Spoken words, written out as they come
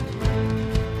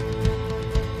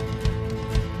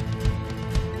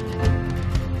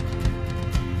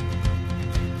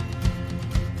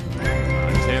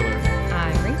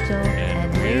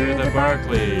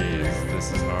please.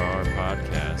 This is our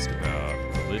podcast about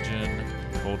religion,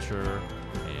 culture,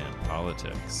 and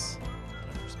politics.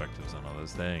 And our perspectives on all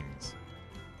those things.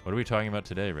 What are we talking about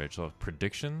today, Rachel?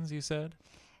 Predictions, you said?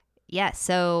 Yeah,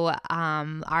 so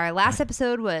our last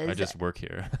episode was... I just work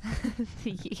here.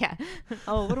 Yeah.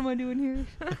 Oh, what am I doing here?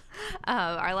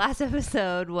 Our last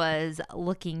episode was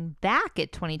looking back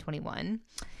at 2021.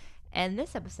 And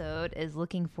this episode is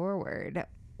looking forward.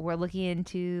 We're looking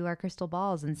into our crystal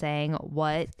balls and saying,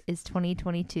 what is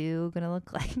 2022 going to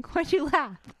look like? Why'd you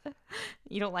laugh?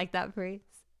 You don't like that phrase?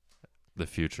 The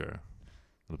future.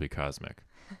 It'll be cosmic.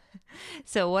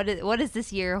 So what does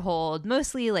this year hold,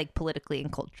 mostly like politically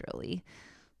and culturally?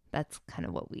 That's kind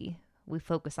of what we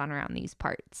focus on around these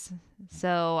parts.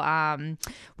 So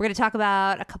we're going to talk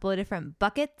about a couple of different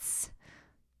buckets.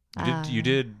 You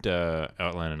did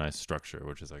outline a nice structure,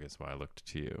 which is, I guess, why I looked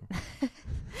to you.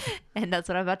 And that's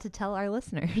what I'm about to tell our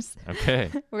listeners.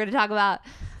 Okay. We're going to talk about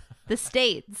the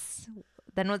states,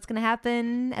 then what's going to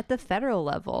happen at the federal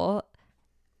level,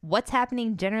 what's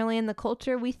happening generally in the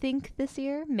culture we think this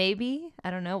year, maybe.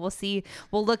 I don't know. We'll see.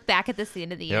 We'll look back at this at the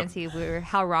end of the year and see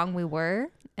how wrong we were.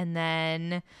 And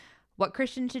then what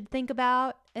Christians should think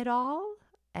about it all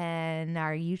and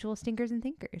our usual stinkers and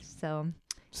thinkers. So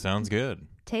sounds good.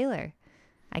 Taylor,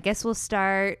 I guess we'll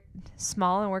start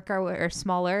small and work our way, or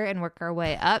smaller and work our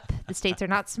way up. The states are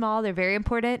not small. They're very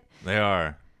important. They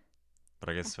are. But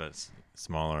I guess it's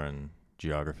smaller in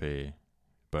geography,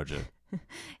 budget.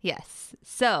 Yes.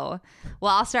 So,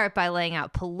 well, I'll start by laying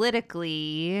out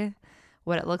politically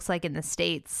what it looks like in the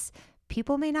states.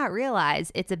 People may not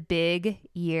realize it's a big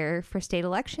year for state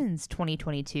elections,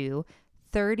 2022.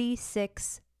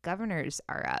 36 governors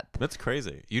are up. That's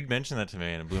crazy. You'd mentioned that to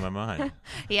me and it blew my mind.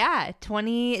 Yeah.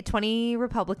 20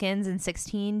 Republicans and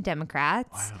 16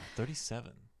 Democrats. Wow.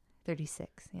 37.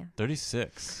 36. Yeah.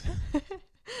 36.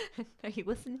 Are you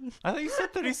listening? I thought you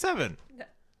said 37.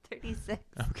 36.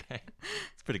 Okay.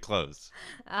 It's pretty close.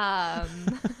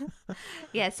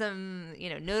 Yeah, some,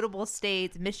 notable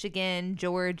states, Michigan,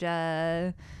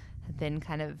 Georgia have been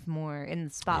kind of more in the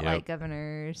spotlight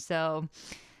governors. So,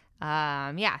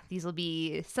 these will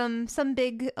be some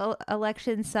big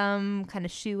elections, some kind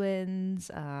of shoo-ins.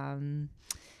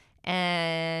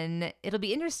 And it'll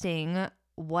be interesting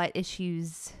what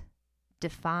issues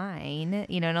define,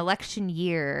 an election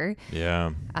year.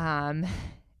 Yeah.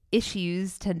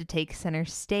 Issues tend to take center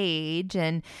stage,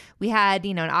 and we had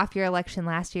an off-year election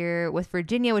last year with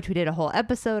Virginia, which we did a whole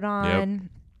episode on. Yep.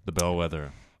 The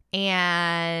bellwether.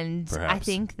 And perhaps. I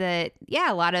think that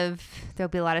there'll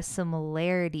be a lot of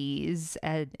similarities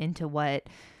into what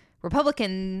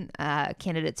Republican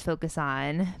candidates focus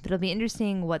on, but it'll be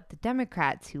interesting what the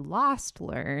Democrats who lost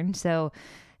learned. So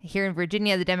here in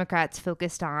Virginia, the Democrats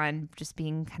focused on just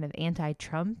being kind of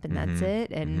anti-Trump, and that's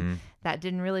it. And that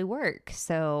didn't really work.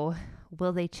 So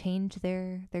will they change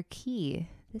their key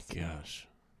this year? Gosh.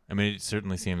 I mean, it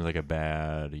certainly seems like a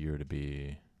bad year to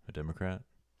be a Democrat.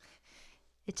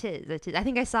 It is. I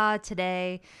think I saw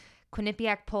today,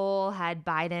 Quinnipiac poll had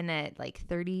Biden at like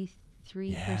 33%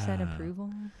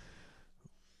 approval.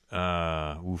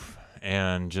 Oof.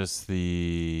 And just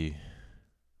the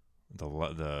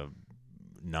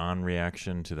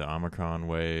non-reaction to the Omicron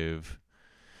wave.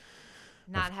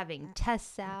 Not having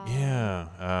tests out.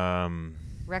 Yeah.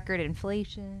 Record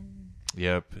inflation.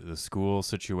 Yep. The school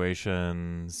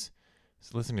situations.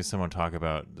 Just listening to someone talk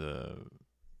about the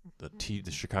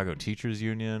Chicago Teachers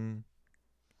Union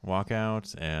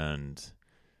walkout and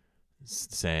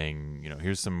saying,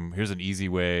 here's an easy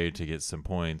way to get some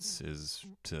points is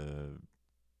to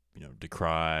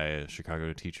decry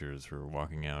Chicago teachers for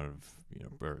walking out of,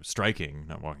 or striking,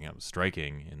 not walking out, but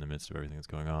striking in the midst of everything that's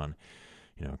going on.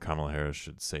 Kamala Harris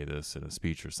should say this in a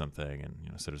speech or something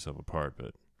and, set herself apart.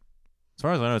 But as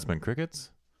far as I know, it's been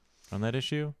crickets on that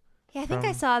issue. Yeah, I think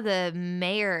I saw the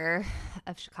mayor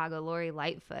of Chicago, Lori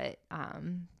Lightfoot,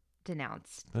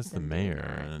 denounced. That's the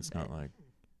mayor, and it's not like...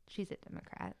 She's a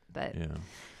Democrat, but...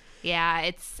 Yeah,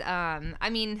 it's...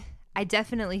 I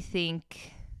definitely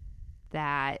think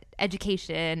that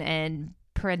education and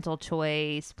parental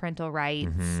choice, parental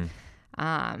rights, is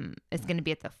going to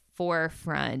be at the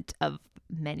forefront of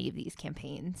many of these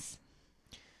campaigns.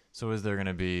 So is there going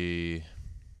to be,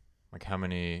 like, how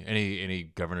many,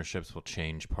 any governorships will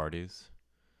change parties?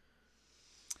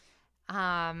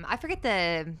 I forget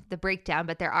the breakdown,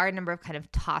 but there are a number of kind of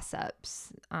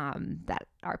toss-ups that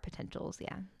are potentials,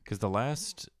 yeah. Because the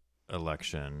last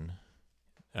election,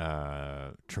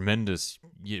 tremendous,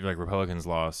 like Republicans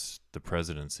lost the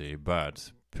presidency,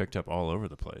 but picked up all over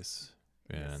the place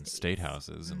in state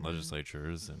houses and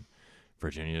legislatures, and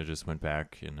Virginia just went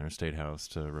back in their state house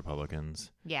to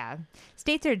Republicans. Yeah.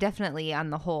 States are definitely,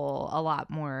 on the whole, a lot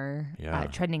more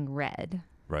trending red.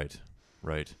 Right.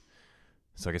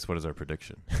 So I guess what is our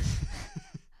prediction?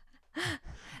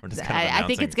 We're just kind of I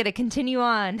think it's going to continue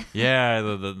on. Yeah,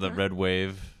 the red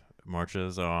wave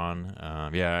marches on.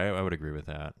 I would agree with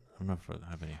that. I don't know if I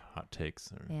have any hot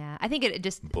takes. Or I think it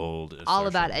just bold. All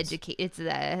about educate. It's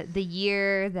the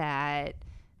year that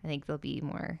I think there'll be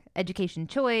more education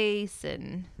choice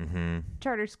and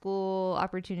charter school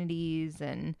opportunities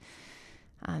and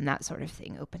that sort of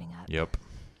thing opening up. Yep.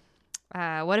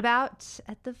 What about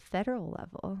at the federal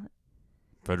level?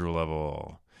 Federal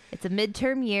level. It's a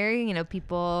midterm year. You know,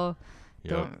 people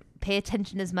don't pay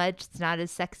attention as much. It's not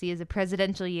as sexy as a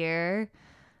presidential year.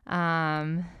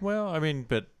 Well, I mean,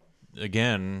 but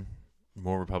again,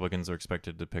 more Republicans are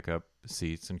expected to pick up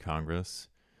seats in Congress.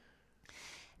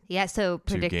 Yeah, so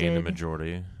predicted to gain the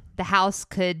majority. The House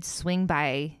could swing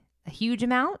by a huge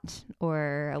amount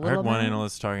or a little. I heard one amount.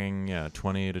 analyst talking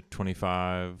 20 to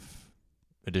 25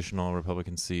 additional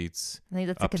Republican seats. I think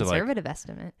that's a conservative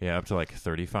estimate. Yeah, up to like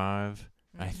 35.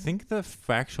 I think the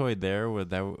factoid there would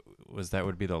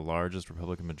be the largest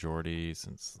Republican majority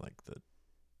since like the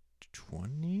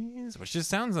 20s, which just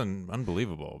sounds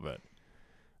unbelievable. But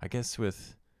I guess what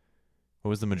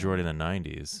was the majority in the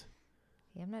 90s?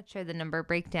 Yeah, I'm not sure the number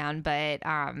breakdown, but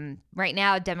right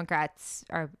now Democrats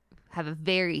have a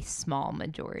very small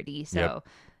majority. So,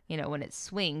 you know, when it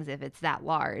swings, if it's that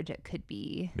large, it could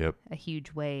be a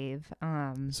huge wave.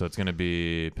 So it's going to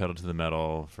be pedal to the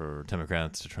metal for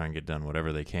Democrats to try and get done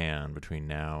whatever they can between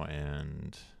now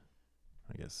and,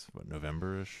 I guess,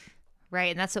 November-ish?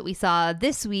 Right, and that's what we saw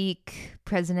this week.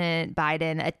 President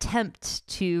Biden attempt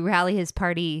to rally his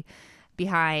party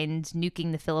behind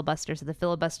nuking the filibuster. So the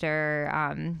filibuster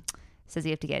says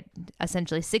you have to get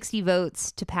essentially 60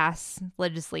 votes to pass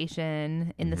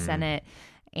legislation in the Senate.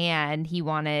 And he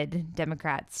wanted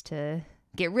Democrats to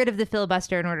get rid of the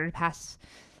filibuster in order to pass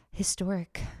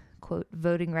historic, quote,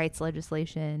 voting rights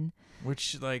legislation.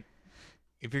 Which, like,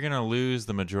 if you're going to lose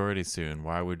the majority soon,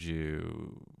 why would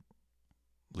you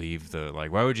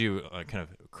why would you kind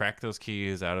of crack those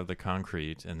keys out of the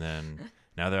concrete and then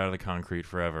now they're out of the concrete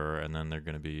forever and then they're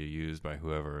going to be used by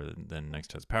whoever then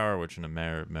next has power, which in a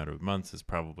matter of months is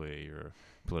probably your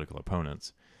political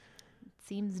opponents.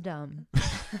 Seems dumb.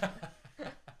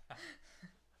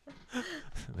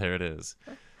 There it is.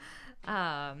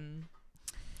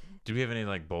 Do we have any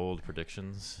like bold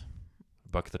predictions?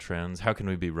 Buck the trends. How can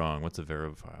we be wrong? What's a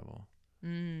verifiable? I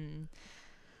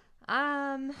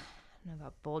don't know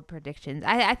about bold predictions.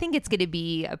 I think it's going to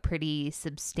be a pretty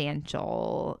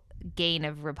substantial gain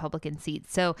of Republican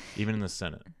seats. So even in the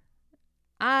Senate.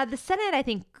 The Senate, I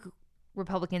think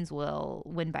Republicans will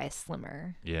win by a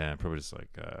slimmer. Yeah, probably just like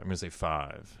I'm going to say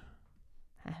 5.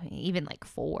 I mean, even like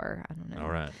 4. I don't know.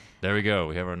 All right. There we go.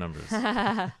 We have our numbers.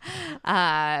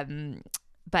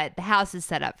 But the House is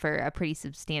set up for a pretty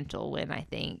substantial win, I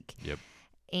think. Yep.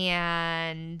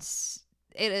 And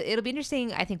it'll be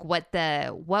interesting, I think, what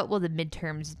will the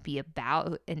midterms be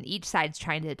about? And each side's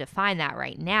trying to define that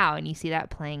right now, and you see that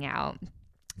playing out.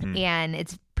 And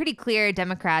it's pretty clear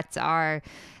Democrats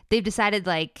they've decided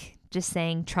like just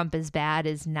saying Trump is bad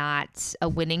is not a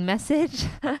winning message.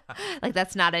 Like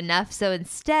that's not enough. So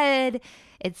instead,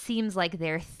 it seems like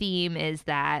their theme is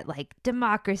that like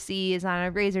democracy is on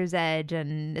a razor's edge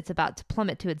and it's about to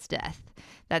plummet to its death.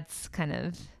 That's kind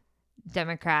of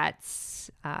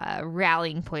Democrats'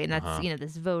 rallying point. And that's,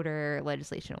 this voter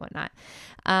legislation and whatnot.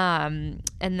 And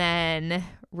then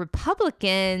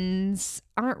Republicans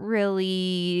aren't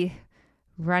really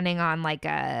running on like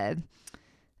a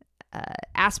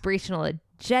aspirational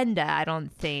agenda. I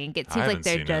don't think it seems like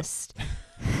they're just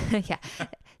yeah.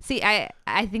 See,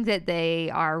 I think that they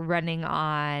are running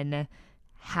on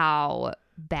how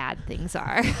bad things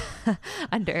are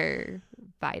under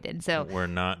Biden. So we're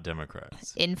not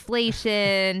Democrats.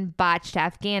 Inflation, botched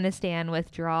Afghanistan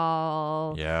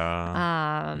withdrawal.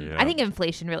 Yeah. I think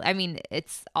inflation really, I mean,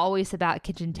 it's always about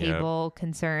kitchen table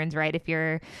concerns, right? If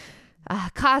your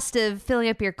cost of filling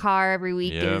up your car every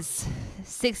week is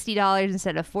 $60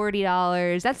 instead of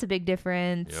 $40, that's a big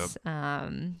difference.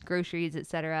 Groceries,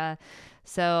 etc.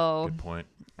 So good point.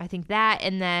 I think that,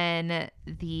 and then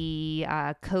the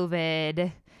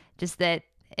COVID, just that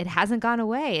it hasn't gone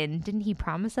away. And didn't he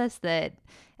promise us that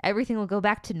everything will go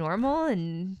back to normal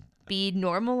and be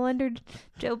normal under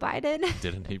Joe Biden?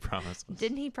 Didn't he promise?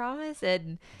 Didn't he promise?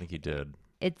 And I think he did.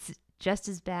 It's just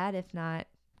as bad, if not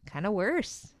kind of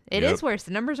worse. It is worse.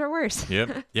 The numbers are worse.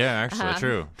 Yep. Yeah,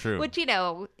 actually, true. Which,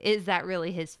 is that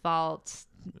really his fault?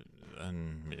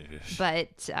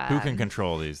 But who can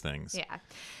control these things? Yeah.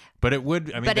 But it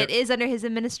would. I mean, but it is under his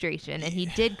administration, and he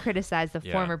did criticize the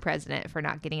Yeah. former president for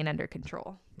not getting it under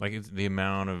control. like it's the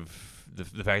amount of the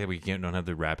fact that we don't have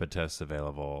the rapid tests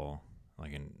available,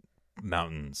 like in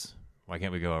mountains. Why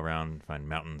can't we go around and find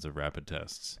mountains of rapid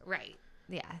tests? Right.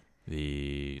 Yeah.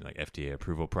 The like FDA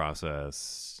approval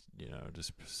process,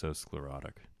 just so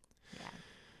sclerotic. Yeah.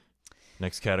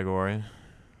 Next category.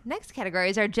 Next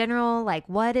category is our general, like,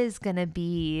 what is going to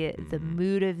be the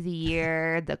mood of the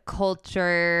year, the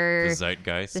culture, The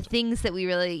zeitgeist. the things that we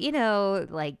really,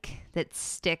 like that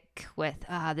stick with,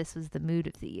 this was the mood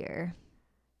of the year.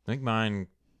 I think mine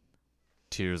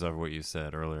tears off what you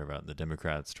said earlier about the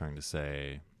Democrats trying to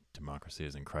say democracy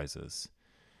is in crisis.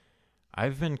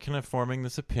 I've been kind of forming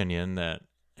this opinion that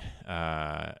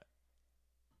I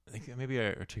think maybe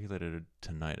I articulated it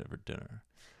tonight over dinner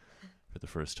for the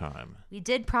first time. We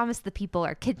did promise the people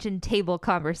our kitchen table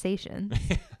conversation.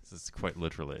 This is quite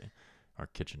literally our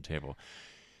kitchen table.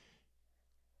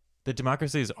 The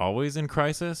democracy is always in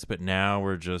crisis, but now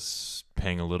we're just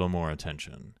paying a little more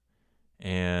attention.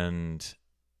 And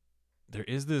there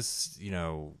is this,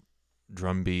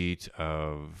 drumbeat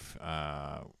of,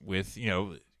 with,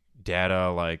 data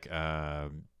like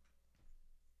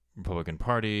Republican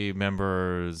Party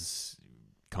members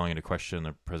calling into question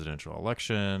the presidential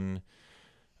election,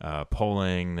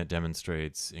 polling that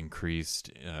demonstrates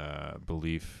increased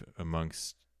belief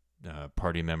amongst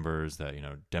party members that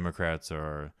Democrats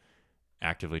are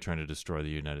actively trying to destroy the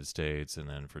United States, and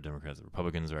then for Democrats, the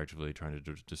Republicans are actively trying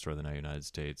to destroy the United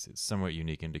States. It's somewhat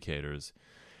unique indicators,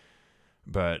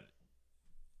 but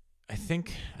I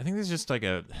think there's just like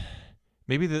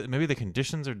maybe the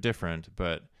conditions are different,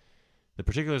 but the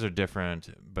particulars are different,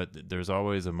 but there's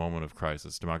always a moment of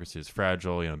crisis. Democracy is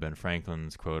fragile. Ben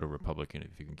Franklin's quote, "A Republican,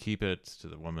 if you can keep it," to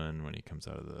the woman when he comes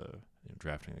out of the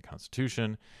drafting the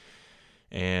Constitution.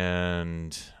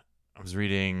 And I was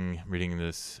reading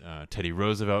this Teddy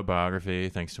Roosevelt biography,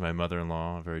 thanks to my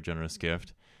mother-in-law, a very generous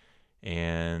gift.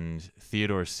 And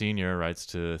Theodore Sr. writes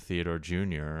to Theodore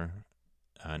Jr.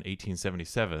 In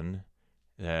 1877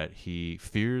 that he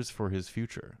fears for his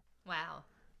future. Wow.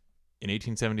 In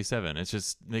 1877, it's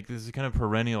just like this is kind of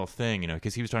perennial thing,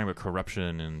 because he was talking about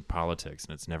corruption in politics,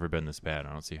 and it's never been this bad.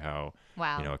 I don't see how,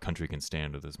 Wow. a country can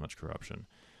stand with this much corruption.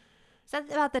 Is that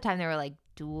about the time there were like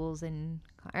duels or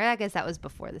I guess that was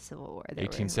before the Civil War. There were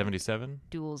 1877?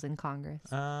 duels in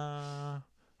Congress. I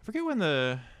forget when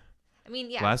the I mean,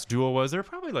 yeah. last duel was. There were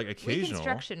probably like occasional.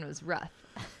 Reconstruction was rough.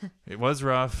 It was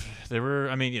rough. There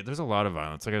were, there's a lot of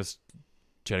violence. Like I was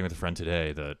chatting with a friend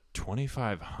today, the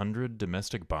 2,500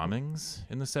 domestic bombings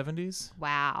in the 70s.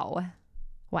 Wow.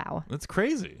 That's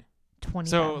crazy. 20.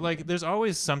 So, like, there's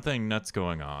always something nuts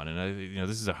going on, and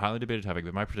this is a highly debated topic.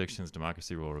 But my prediction is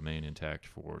democracy will remain intact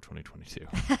for 2022.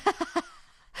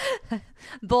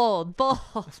 Bold.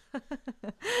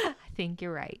 I think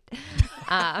you're right.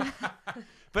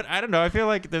 But I don't know. I feel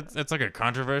like that's like a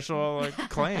controversial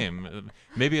claim.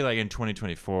 Maybe like in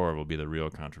 2024 will be the real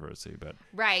controversy. But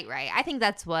Right. I think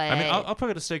that's what. I'll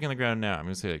put a stake in the ground now. I'm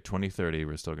going to say like 2030,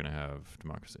 we're still going to have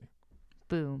democracy.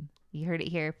 Boom. You heard it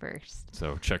here first.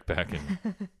 So check back in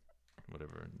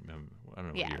whatever. I don't know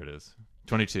what Yeah. year it is.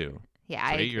 22. Yeah,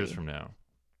 So I 8 agree. years from now.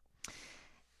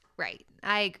 Right.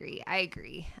 I agree.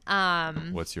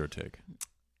 What's your take?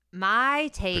 My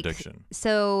take. Prediction.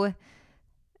 So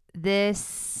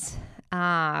this,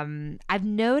 I've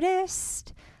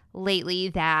noticed lately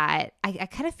that I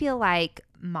kind of feel like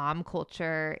mom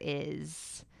culture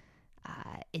is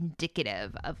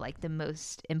indicative of like the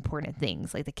most important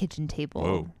things, like the kitchen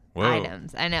table Whoa.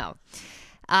 items. I know.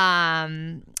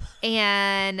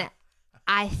 And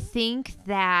I think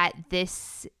that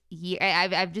this year,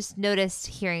 I've just noticed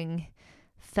hearing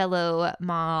fellow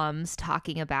moms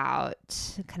talking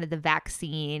about kind of the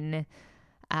vaccine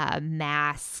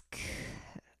mask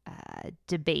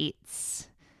debates.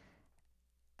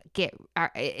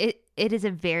 It is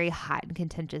a very hot and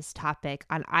contentious topic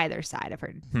on either side. I've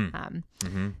heard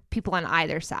people on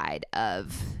either side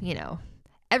of,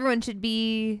 everyone should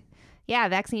be,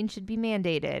 vaccine should be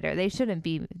mandated or they shouldn't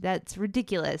be. That's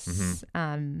ridiculous.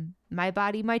 My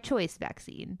body, my choice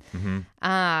vaccine.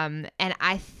 And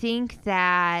I think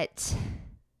that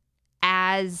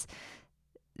as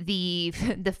the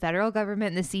federal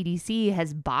government and the CDC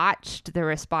has botched the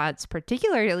response,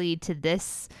 particularly to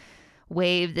this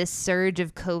wave, this surge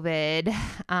of COVID,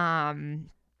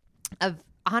 of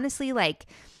honestly, like,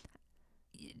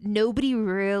 nobody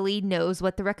really knows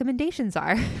what the recommendations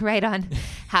are, right? On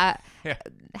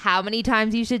how many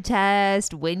times you should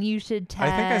test, when you should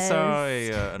test. I think I saw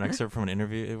an excerpt from an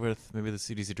interview with maybe the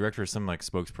CDC director or some like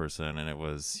spokesperson, and it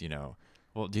was,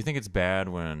 well, do you think it's bad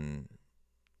when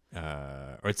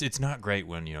or it's not great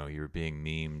when you're being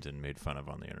memed and made fun of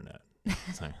on the internet.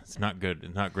 It's not good.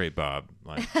 It's not great, Bob.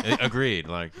 Like, agreed.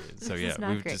 Like, so yeah,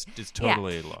 we've great. just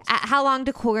totally lost. How long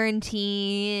to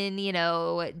quarantine?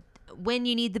 When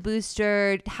you need the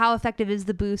booster, how effective is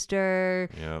the booster,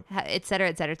 et cetera,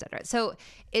 et cetera, et cetera. So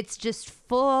it's just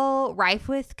full rife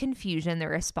with confusion, the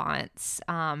response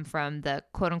from the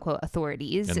quote unquote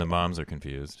authorities. And the moms are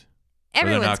confused.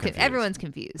 Everyone's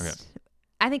confused. Okay.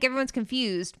 I think everyone's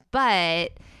confused,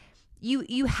 but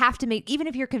you have to make, even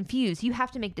if you're confused, you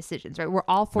have to make decisions, right? We're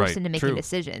all forced into making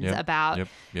decisions about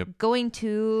going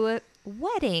to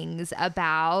weddings,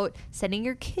 about sending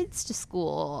your kids to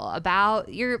school,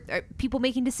 about your people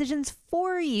making decisions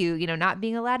for you, not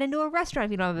being allowed into a restaurant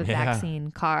if you don't have a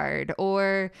vaccine card,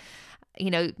 or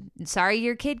sorry,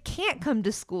 your kid can't come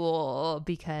to school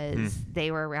because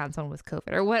they were around someone with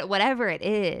COVID, or whatever it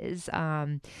is.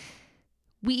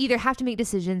 We either have to make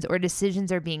decisions, or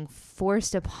decisions are being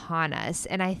forced upon us.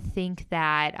 And I think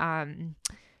that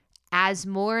as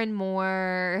more and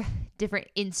more different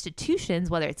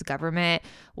institutions, whether it's government,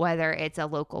 whether it's a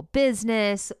local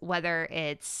business, whether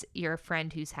it's your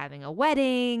friend who's having a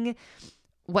wedding,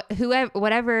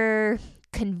 whatever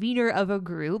convener of a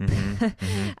group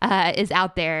is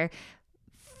out there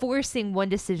forcing one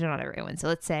decision on everyone. So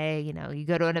let's say, you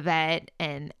go to an event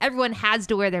and everyone has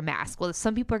to wear their mask. Well,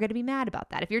 some people are going to be mad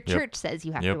about that. If your church says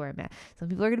you have to wear a mask, some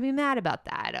people are going to be mad about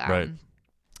that. Right.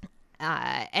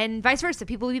 And vice versa.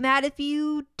 People will be mad if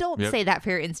you don't say that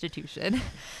for your institution.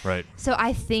 Right. So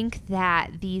I think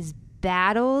that these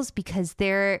battles, because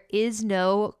there is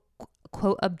no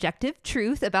quote objective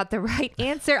truth about the right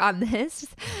answer on this,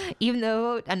 even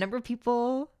though a number of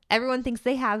people, everyone thinks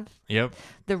they have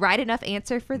the right enough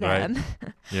answer for them,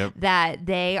 that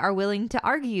they are willing to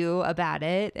argue about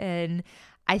it. And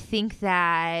I think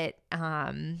that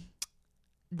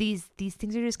these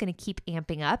things are just going to keep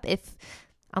amping up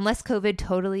unless COVID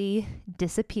totally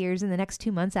disappears in the next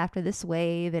 2 months after this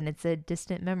wave and it's a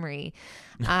distant memory.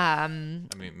 I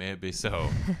mean, may it be so.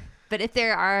 But if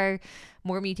there are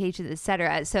more mutations, et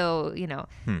cetera, so,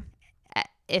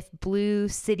 if blue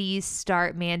cities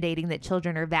start mandating that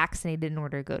children are vaccinated in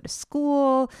order to go to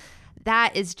school,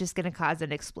 that is just going to cause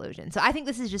an explosion. So I think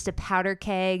this is just a powder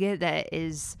keg that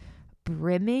is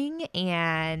brimming,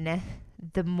 and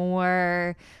the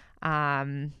more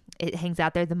it hangs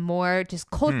out there, the more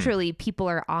just culturally people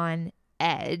are on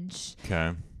edge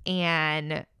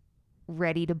and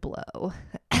ready to blow.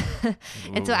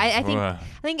 And so I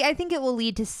think it will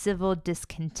lead to civil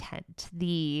discontent.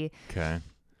 The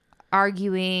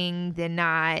arguing, the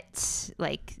not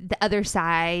like the other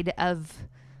side of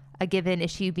a given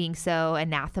issue being so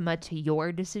anathema to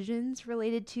your decisions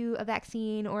related to a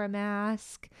vaccine or a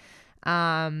mask,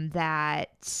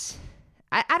 that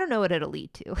I don't know what it'll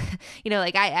lead to.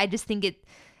 I just think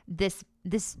this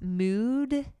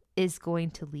mood is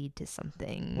going to lead to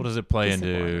something. What does it play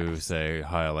into, say,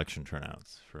 high election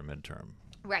turnouts for a midterm?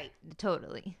 Right,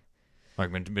 totally. Like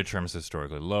midterms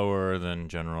historically lower than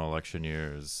general election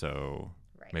years, so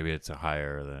maybe it's a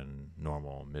higher than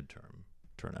normal midterm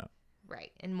turnout.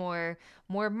 Right, and more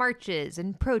marches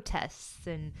and protests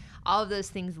and all of those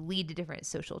things lead to different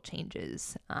social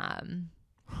changes.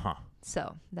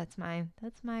 So that's my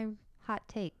hot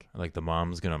take. Like the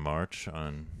mom's gonna march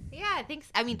on. Yeah, I think.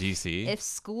 I mean, DC. If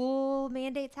school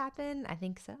mandates happen, I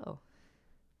think so.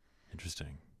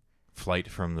 Interesting. Flight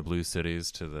from the blue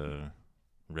cities to the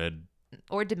red.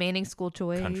 Or demanding school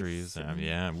choice. Countries.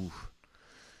 Oof.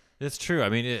 It's true. I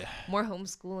mean, more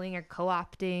homeschooling or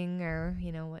co-opting or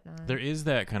whatnot. There is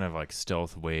that kind of like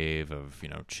stealth wave of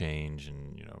change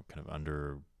and kind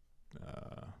of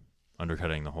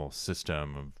undercutting the whole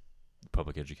system of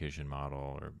public education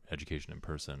model or education in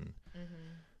person.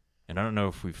 And I don't know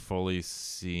if we've fully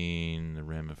seen the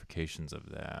ramifications of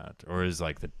that, or is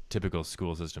like the typical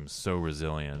school system so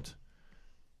resilient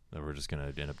that we're just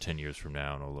going to end up 10 years from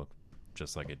now and it'll look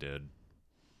just like it did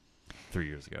 3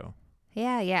 years ago.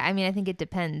 Yeah. I mean, I think it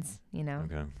depends,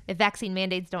 Okay. If vaccine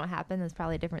mandates don't happen, that's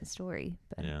probably a different story.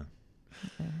 But yeah.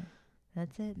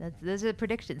 That's it. Those are the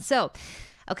predictions. So,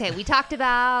 okay, we talked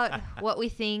about what we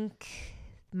think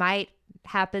might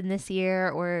happen this year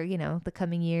or, the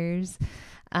coming years.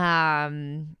 What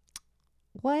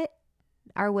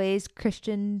are ways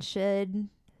Christians should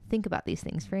think about these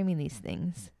things, framing these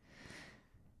things?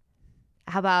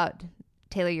 How about,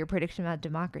 Taylor, your prediction about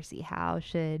democracy? How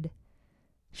should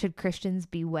Christians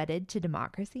be wedded to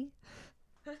democracy?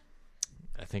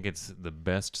 I think it's the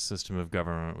best system of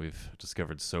government we've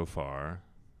discovered so far,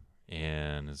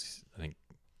 and has, I think,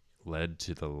 led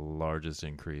to the largest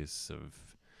increase of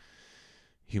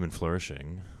human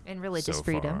flourishing And religious so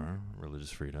freedom. far.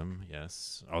 Religious freedom,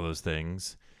 yes, all those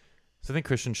things. So I think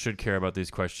Christians should care about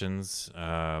these questions.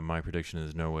 My prediction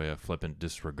is no way a flippant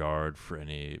disregard for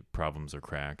any problems or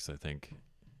cracks. I think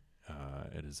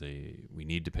it is we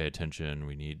need to pay attention.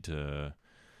 We need to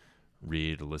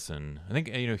read, listen. I think,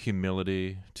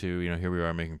 humility too. Here we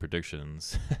are making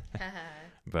predictions,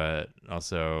 but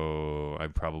also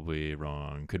I'm probably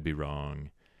wrong, could be wrong.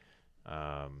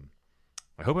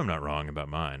 I hope I'm not wrong about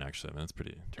mine, actually. I mean, that's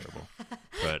pretty terrible.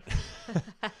 But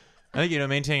I think,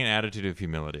 maintaining an attitude of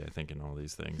humility, I think, in all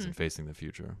these things and facing the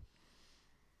future.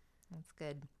 That's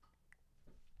good.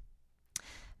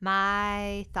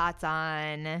 My thoughts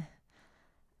on,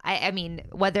 I mean,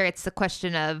 whether it's the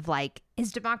question of like,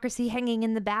 is democracy hanging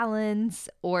in the balance,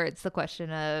 or it's the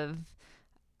question of,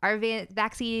 are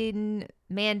vaccine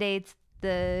mandates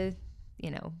the,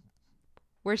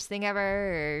 worst thing ever,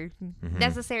 or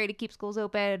necessary to keep schools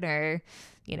open, or,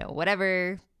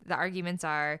 whatever the arguments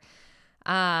are.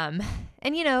 And,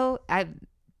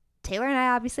 Taylor and I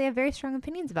obviously have very strong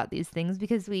opinions about these things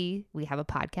because we have a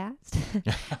podcast.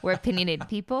 We're opinionated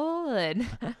people, and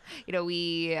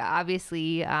we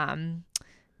obviously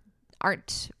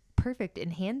aren't perfect in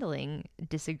handling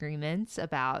disagreements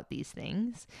about these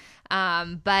things.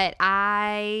 But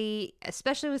I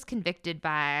especially was convicted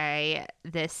by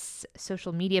this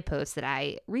social media post that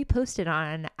I reposted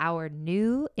on our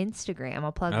new Instagram.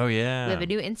 I'll plug. Oh yeah, we have a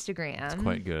new Instagram. It's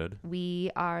quite good.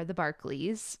 We are the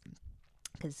Barclays.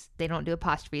 Because they don't do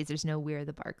apostrophes. There's no "we're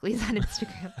the Barclays" on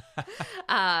Instagram.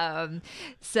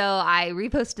 So I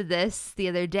reposted this the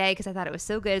other day because I thought it was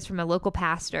so good. It's from a local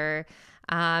pastor,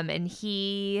 and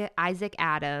Isaac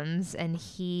Adams, and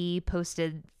he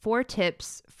posted 4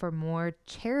 tips for more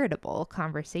charitable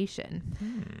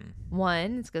conversation.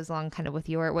 One, this goes along kind of with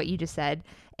what you just said.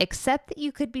 Accept that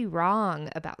you could be wrong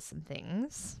about some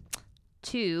things.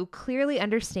 2, clearly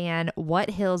understand what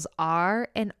hills are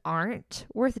and aren't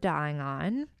worth dying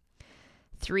on.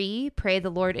 3, pray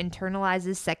the Lord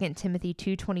internalizes 2 Timothy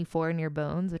 2:24 in your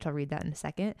bones, which I'll read that in a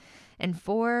second. And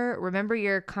 4, remember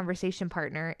your conversation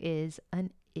partner is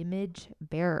an image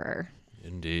bearer.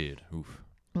 Indeed. Oof.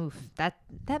 That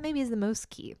maybe is the most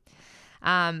key.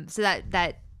 So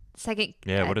that second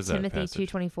what is Timothy that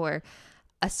 2:24.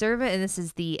 A servant, and this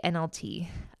is the NLT,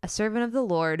 a servant of the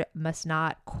Lord must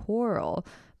not quarrel,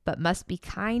 but must be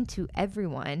kind to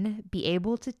everyone, be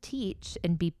able to teach,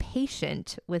 and be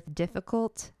patient with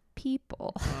difficult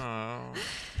people. Oh.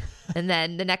 And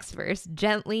then the next verse,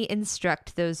 gently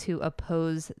instruct those who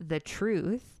oppose the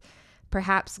truth.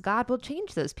 Perhaps God will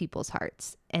change those people's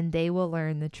hearts, and they will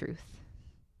learn the truth.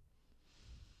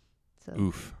 So,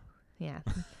 Oof. Yeah.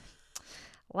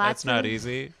 That's not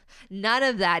easy. None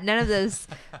of those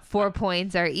 4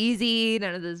 points are easy.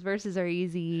 None of those verses are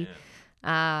easy.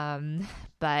 Yeah.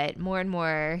 But more and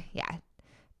more,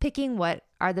 picking what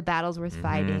are the battles worth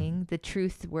fighting, the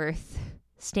truth worth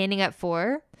standing up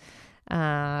for,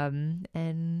 and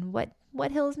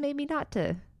what hills maybe not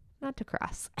to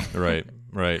cross. Right.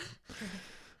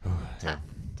 Tough.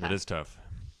 It is tough.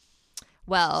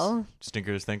 Well,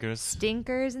 stinkers, thinkers.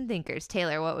 Stinkers and thinkers.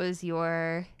 Taylor, what was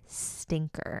your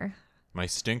stinker? My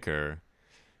stinker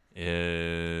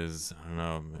is, I don't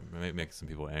know, it might make some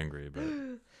people angry, but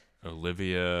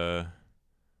Olivia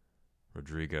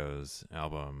Rodrigo's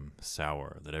album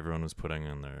Sour that everyone was putting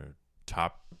on their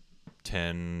top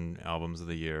 10 albums of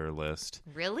the year list.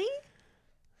 Really?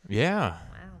 Yeah.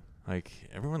 Wow. Like,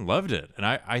 everyone loved it. And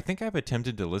I think I've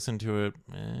attempted to listen to it,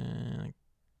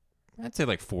 I'd say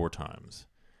like 4 times.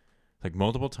 Like,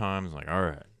 multiple times, like, all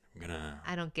right,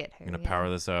 I don't get her. I'm going to power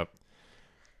this up.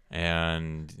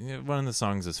 And one of the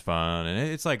songs is fun, and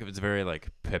it's very like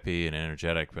peppy and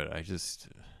energetic, but I just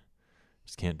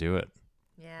can't do it.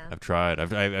 Yeah, I've tried.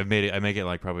 I've made it. I make it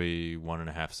like probably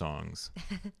 1.5 songs,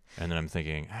 and then I'm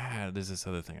thinking, there's this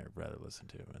other thing I'd rather listen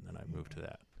to, and then I move to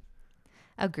that.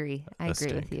 Agree. I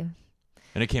agree with you.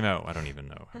 And it came out, I don't even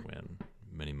know when,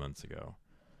 many months ago.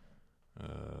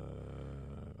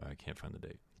 I can't find the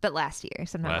date. But last year,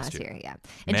 sometime last year, yeah.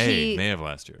 And May of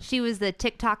last year. She was the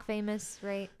TikTok famous,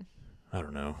 right? I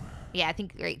don't know. Yeah, I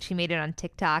think she made it on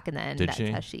TikTok, and then that's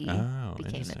how she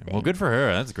became a thing. Well, good for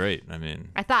her. That's great. I mean,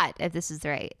 I thought if this is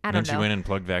right. I don't know. Then she went and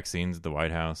plugged vaccines at the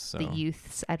White House. So. The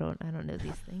youths. I don't know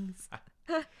these things.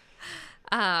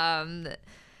 I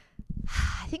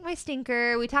think my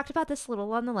stinker. We talked about this a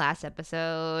little on the last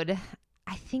episode.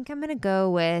 I think I'm gonna go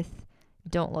with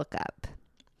 "Don't Look Up."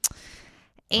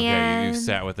 And you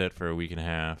sat with it for a week and a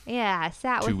half. Yeah, I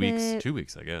sat with it. 2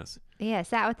 weeks, I guess. Yeah,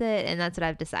 sat with it, and that's what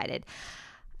I've decided.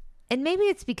 And maybe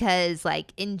it's because,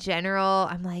 like, in general,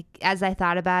 I'm like, as I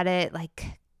thought about it,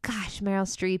 like, gosh, Meryl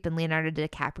Streep and Leonardo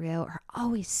DiCaprio are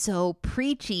always so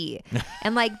preachy.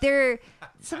 And like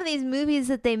some of these movies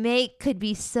that they make could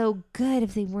be so good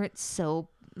if they weren't so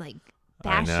like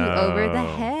bash you over the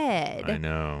head. I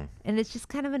know. And it's just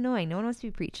kind of annoying. No one wants to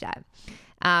be preached at.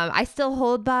 I still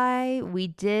hold by. We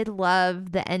did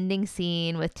love the ending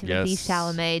scene with Timothée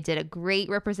Chalamet. Did a great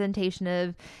representation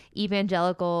of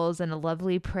evangelicals and a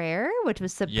lovely prayer, which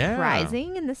was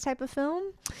surprising in this type of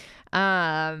film.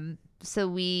 So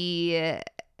we,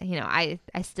 I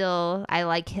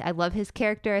love his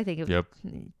character. I think it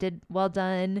did well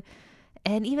done.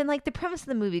 And even like the premise of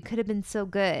the movie could have been so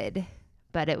good,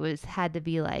 but it had to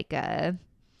be like a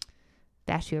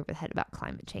bash you over the head about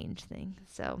climate change thing.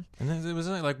 So, and then it was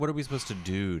like, what are we supposed to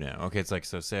do now? Okay, it's like,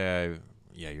 so say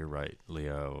you're right,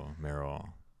 Leo, Meryl.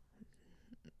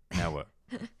 Now what?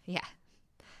 Yeah.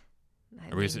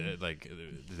 Like,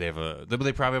 they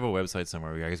probably have a website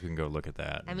somewhere. I guess we can go look at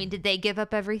that. I mean, did they give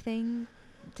up everything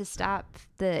to stop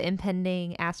the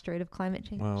impending asteroid of climate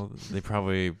change? Well, they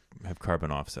probably have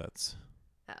carbon offsets.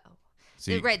 Oh.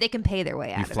 So right, they can pay their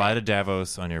way out of it. You fly to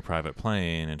Davos on your private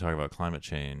plane and talk about climate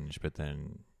change, but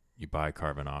then you buy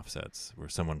carbon offsets where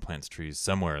someone plants trees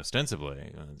somewhere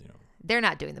ostensibly. They're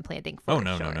not doing the planting for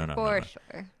sure. No. For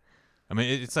sure. I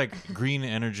mean, it's like green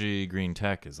energy, green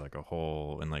tech is like a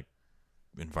whole, and like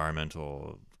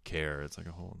environmental care. It's like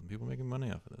a whole, people making money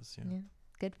off of this. Yeah.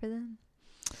 Good for them.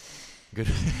 Good.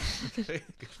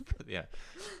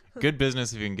 Good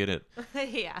business if you can get it.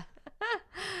 Yeah.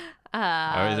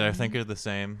 I think they're the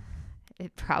same.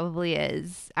 It probably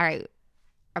is. All right.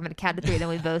 I'm going to count to 3, then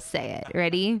we both say it.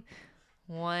 Ready?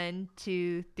 1,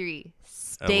 2, 3.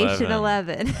 Station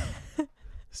 11.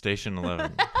 Station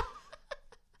 11.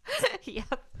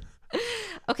 Yep.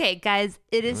 Okay, guys,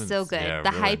 it is so good. Yeah,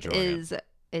 the really hype is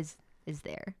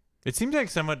there. It seemed like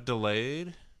somewhat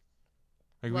delayed.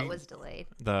 Like what was delayed?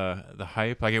 The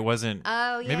hype, like it wasn't.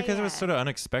 Oh yeah. Maybe because it was sort of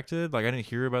unexpected. Like I didn't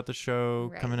hear about the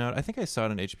show coming out. I think I saw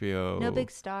it on HBO. No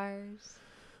big stars.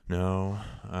 No,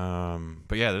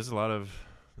 but yeah, there's a lot of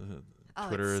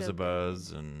Twitter is so a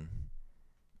buzz, and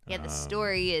yeah, the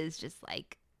story is just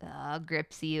like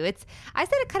grips you. I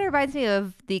said it kind of reminds me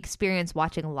of the experience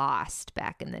watching Lost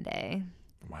back in the day.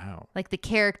 Wow. Like the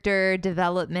character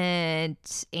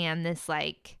development and this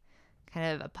like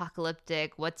kind of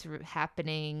apocalyptic, what's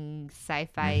happening,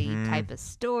 sci-fi type of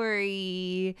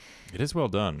story. It is well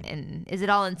done. And is it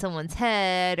all in someone's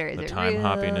head or is the it time real?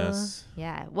 hoppiness?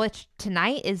 Yeah. Which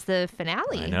tonight is the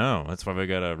finale. I know. That's why we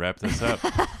gotta wrap this up.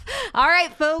 All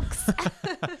right, folks.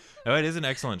 Oh, it is an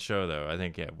excellent show, though. I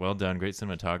think, well done. Great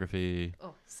cinematography.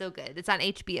 Oh, so good. It's on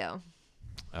HBO.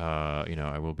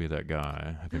 I Will Be That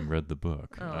Guy, having read the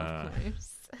book. Oh, of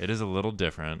course. It is a little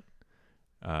different.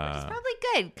 Which is probably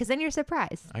good, because then you're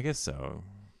surprised. I guess so.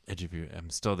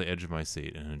 I'm still at the edge of my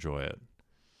seat and enjoy it.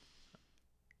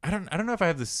 I don't know if I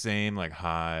have the same like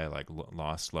high like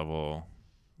Lost level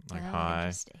high.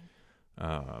 Interesting.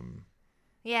 Um,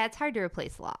 yeah, it's hard to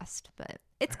replace Lost, but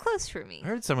it's close for me. I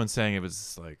heard someone saying it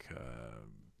was like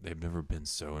they've never been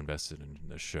so invested in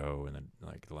the show in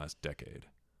the last decade.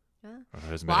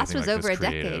 Lost was over a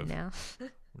decade now.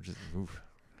 Which is oof.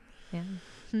 Yeah.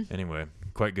 Anyway,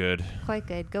 quite good. Quite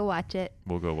good. Go watch it.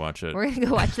 We'll go watch it. We're going to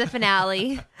go watch the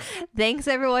finale. Thanks,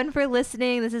 everyone, for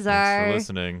listening. This is our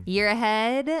year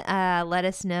ahead. Let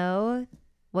us know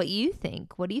what you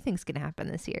think. What do you think is going to happen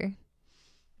this year?